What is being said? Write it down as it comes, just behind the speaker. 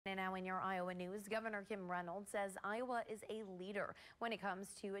And now in your Iowa news, Governor Kim Reynolds says Iowa is a leader when it comes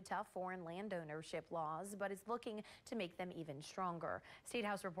to tough foreign land ownership laws, but is looking to make them even stronger. State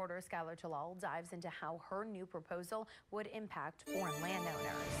House reporter Skylar Talal dives into how her new proposal would impact foreign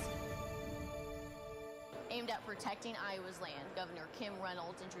landowners. Aimed at protecting Iowa's land, Governor Kim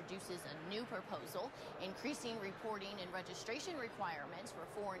Reynolds introduces a new proposal, increasing reporting and registration requirements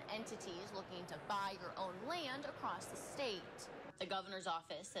for foreign entities looking to buy or own land across the state. The governor's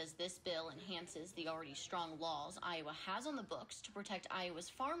office says this bill enhances the already strong laws Iowa has on the books to protect Iowa's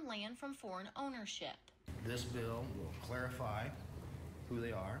farmland from foreign ownership. This bill will clarify who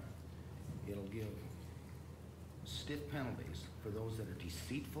they are. It'll give stiff penalties for those that are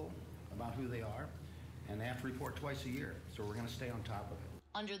deceitful about who they are. And they have to report twice a year, so we're going to stay on top of it.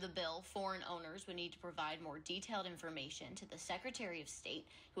 Under the bill, foreign owners would need to provide more detailed information to the Secretary of State,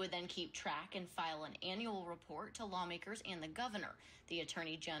 who would then keep track and file an annual report to lawmakers and the governor. The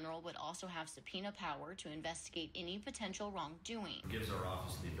Attorney General would also have subpoena power to investigate any potential wrongdoing. It gives our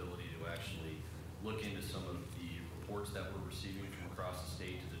office the ability to actually look into some of the reports that we're receiving from across the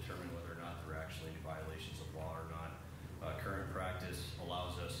state to determine whether or not there are actually any violations of law or not. Current practice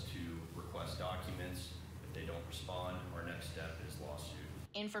allows us to request documents. If they don't respond, our next step is lawsuit.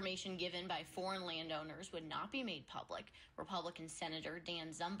 Information given by foreign landowners would not be made public. Republican Senator Dan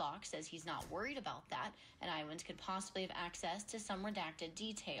Zumbach says he's not worried about that, and Iowans could possibly have access to some redacted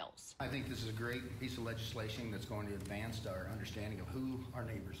details. I think this is a great piece of legislation that's going to advance our understanding of who our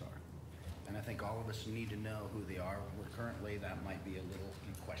neighbors are. And I think all of us need to know who they are, where currently that might be a little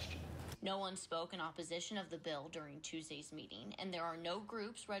in question. No one spoke in opposition of the bill during Tuesday's meeting, and there are no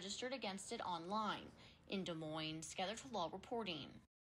groups registered against it online. In Des Moines, Skylar Talal reporting.